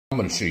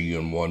going to show you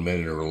in 1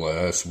 minute or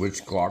less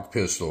which Glock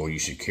pistol you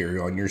should carry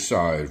on your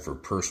side for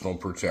personal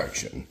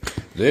protection.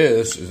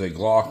 This is a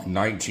Glock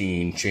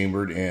 19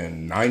 chambered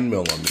in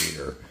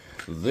 9mm.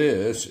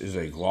 This is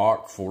a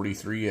Glock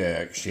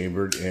 43X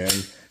chambered in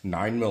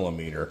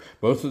 9mm.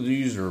 Both of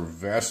these are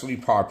vastly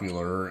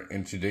popular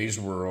in today's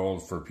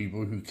world for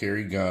people who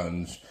carry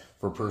guns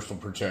for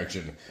personal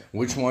protection.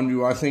 Which one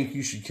do I think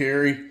you should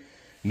carry?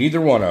 Neither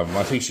one of them.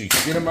 I think you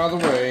should get them out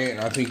of the way,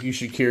 and I think you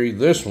should carry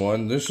this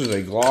one. This is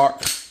a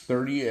Glock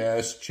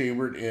 30S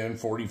chambered in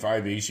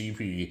 45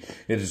 ACP.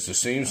 It is the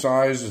same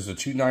size as the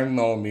two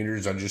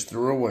 9mm I just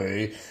threw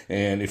away,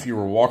 and if you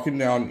were walking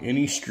down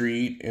any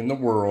street in the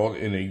world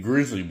and a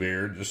grizzly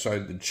bear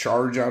decided to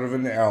charge out of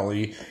an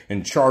alley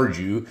and charge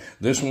you,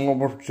 this one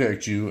will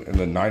protect you, and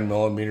the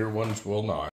 9mm ones will not.